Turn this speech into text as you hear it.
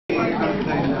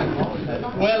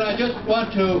Well, I just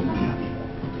want to...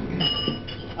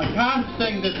 I can't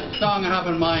sing this song I have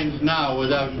in mind now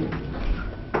without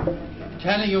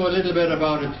telling you a little bit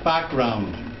about its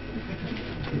background.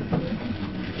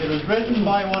 It was written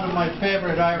by one of my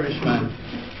favourite Irishmen,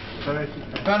 a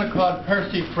fellow called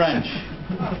Percy French,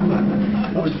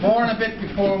 who was born a bit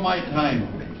before my time.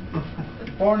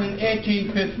 Born in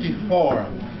 1854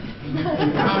 in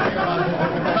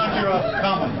County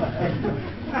Roscommon.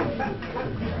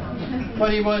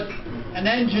 But he was an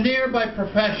engineer by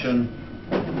profession,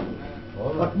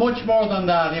 but much more than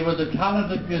that, he was a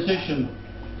talented musician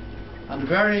and a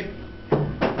very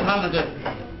talented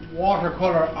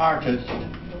watercolour artist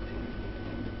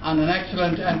and an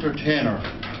excellent entertainer.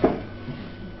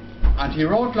 And he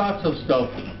wrote lots of stuff,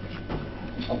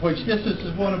 of which this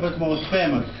is one of his most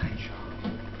famous.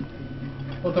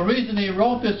 But the reason he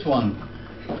wrote this one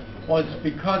was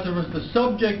because it was the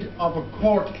subject of a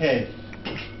court case.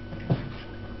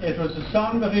 It was a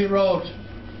song that he wrote,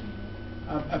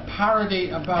 a parody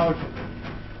about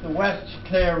the West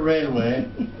Clare Railway,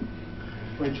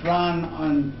 which ran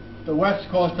on the west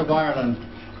coast of Ireland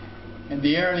in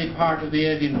the early part of the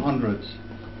 1800s.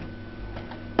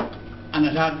 And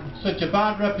it had such a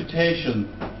bad reputation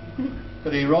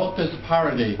that he wrote this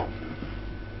parody.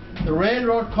 The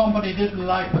railroad company didn't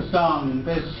like the song.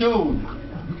 They sued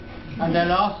and they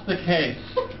lost the case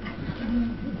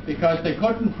because they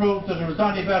couldn't prove that it was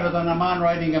any better than a man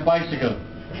riding a bicycle.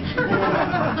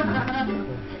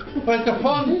 But it's a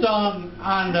fun song,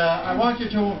 and I want you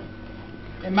to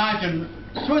imagine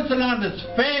Switzerland is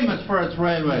famous for its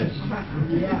railways.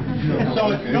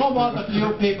 So it's no bother to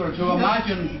you people to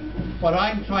imagine what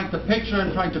I'm trying to picture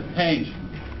and trying to paint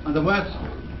on the west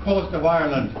coast of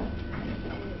Ireland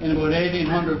in about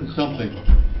 1800 and something.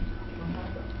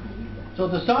 So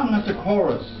the song has a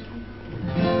chorus.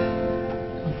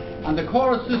 And the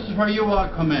chorus, this is where you all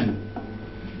come in.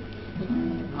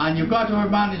 And you've got to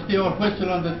manage the old whistle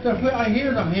on the... I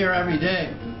hear them here every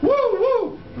day. Woo,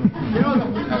 woo! You know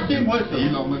the same whistle.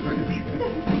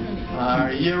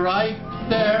 Are you right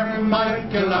there,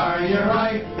 Michael? Are you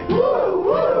right? Woo,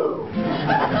 woo!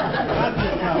 That's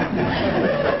it now.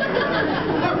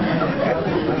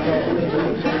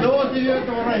 Those of you that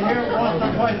were here once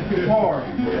or twice before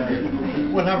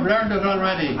would have learned it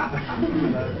already.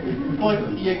 But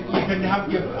you can have...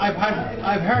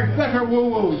 I've heard better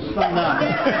woo-woos than that.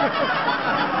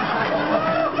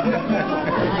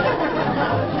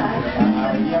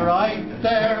 Are you right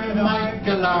there,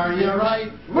 Michael? Are you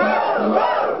right?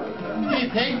 Woo-woo! Do you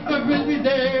think that we'll be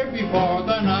there before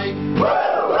the night?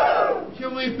 Woo-woo!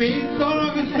 Should we be sort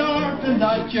of a certain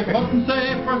that you couldn't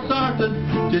say for certain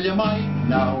till you might?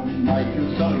 Now,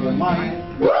 Michael, so you might.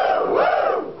 Woo-woo!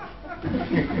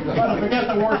 Well, forget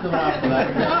the words of after that.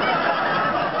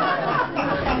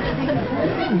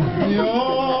 You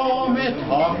may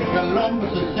talk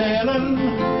Columbus is sailing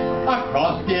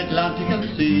across the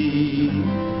Atlantic Sea.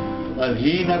 Well,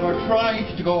 he never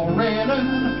tried to go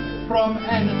railing from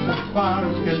Ennis as far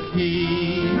as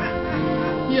Kilkee.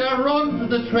 You run to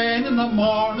the train in the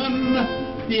morning,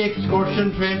 the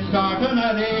excursion train starting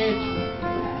at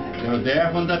 8. You're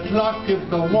there when the clock gives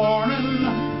the warning,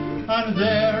 and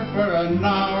there for an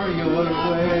hour you will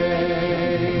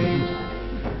wait.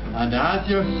 And as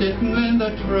you're sitting in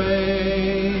the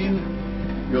train,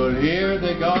 you'll hear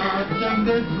the guard sing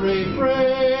this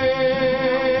refrain.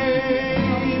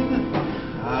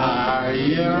 Are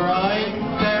you right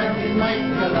there,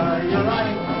 Michael? Are you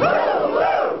right? Woo,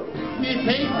 woo! You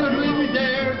think that we'll be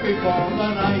there before the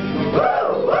night?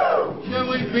 Woo, woo! Shall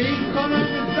we be gonna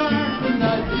be starting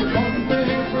that you couldn't say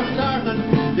for certain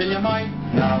till you might?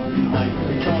 Now,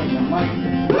 Michael, so you might.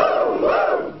 Woo,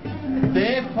 woo!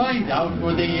 They find out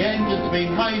where the engine's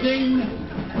been hiding,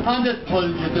 and it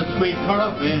pulls you the sweet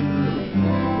curragh in.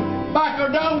 Back or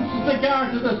down the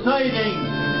guard to the siding,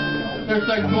 there's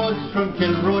the goods from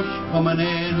Kilrush coming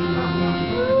in.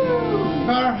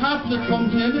 Perhaps it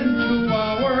comes in 2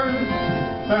 hours,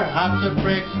 perhaps it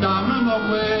breaks down on the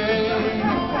way.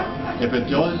 If it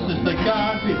does, it's the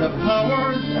guard with the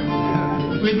powers,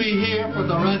 we'll be here for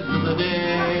the rest of the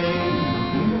day.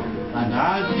 And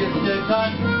as you sit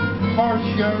and horse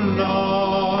your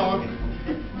log,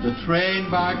 the train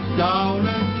backs down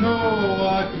into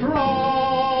a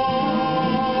trog.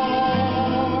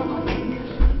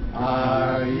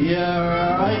 Are you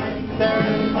right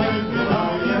there, Michael?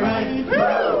 Are you right?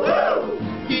 Woo, woo!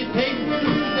 Do you think we'll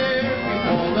be there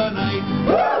before the night?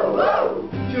 Woo, woo!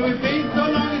 Should we be so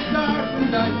long starting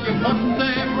that you couldn't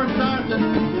say for certain?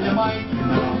 You might,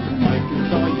 Michael,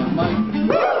 so you might.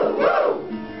 Woo, woo!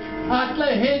 At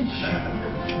the Hinch,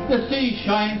 the sea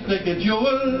shines like a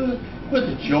jewel.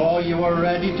 With joy you are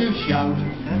ready to shout.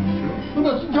 But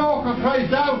the stoker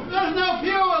cries out, there's no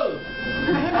fuel!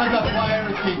 And the fire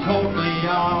is she totally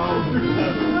out.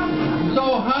 So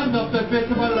hand up the bit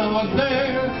of a log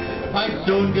there, I'd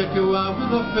soon get you out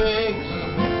of the fix.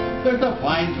 There's a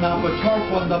fine slab of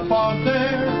turf on the bog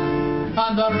there,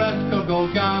 and the rest will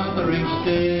go gathering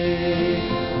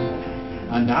sticks.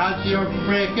 And as you're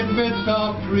breaking bits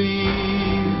of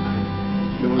trees,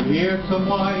 you'll hear some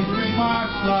wise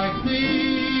remarks like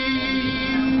these.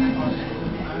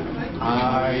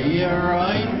 Are you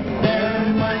right there,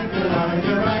 Michael? Are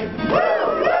you right? Woo,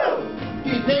 woo!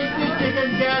 You think that you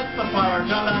can get the fire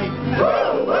tonight?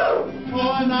 Woo, woo!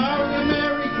 Oh, and now the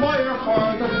merry choir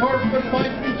for the turf will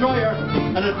fight the dryer.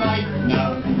 And at night,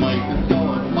 now Michael,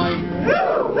 so it might.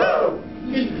 Woo, woo!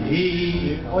 It's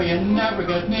he, oh, you never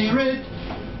get near it.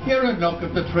 You're in luck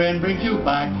if the train brings you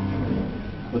back.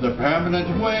 With a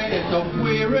permanent way, it's up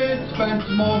where it spends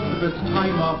most of its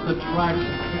time off the track.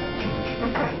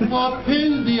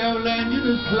 Uphill the old engine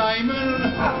is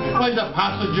climbing, while the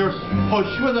passengers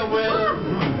push with a will.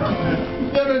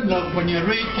 You're in luck when you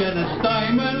reach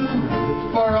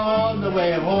Steffisburg, for all the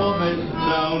way home is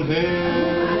downhill.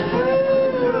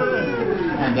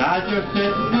 And as you're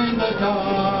sitting in the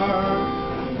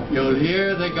dark, you'll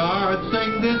hear the guards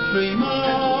sing this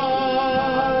remark.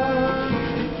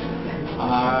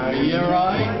 Are you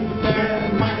right there,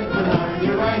 Michael? Are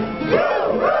you right?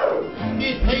 Woo, woo!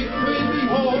 You take me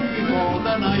home before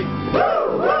the night.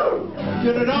 Woo, woo!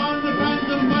 Get it on the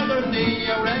random weather,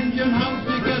 your engine house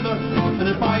together, and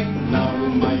if I know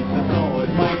Michael, so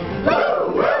it might.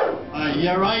 Woo, woo! Are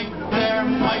you right there,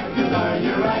 Michael? Are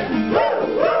you right?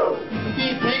 Woo, woo!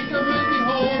 You take me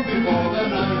home before the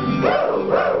night.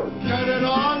 Woo, woo! Get it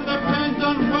on the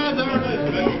random weather,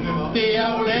 the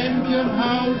old engine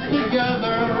house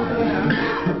together,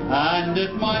 and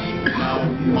it might now,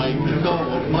 might so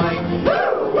it might,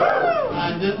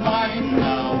 and it might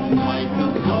now.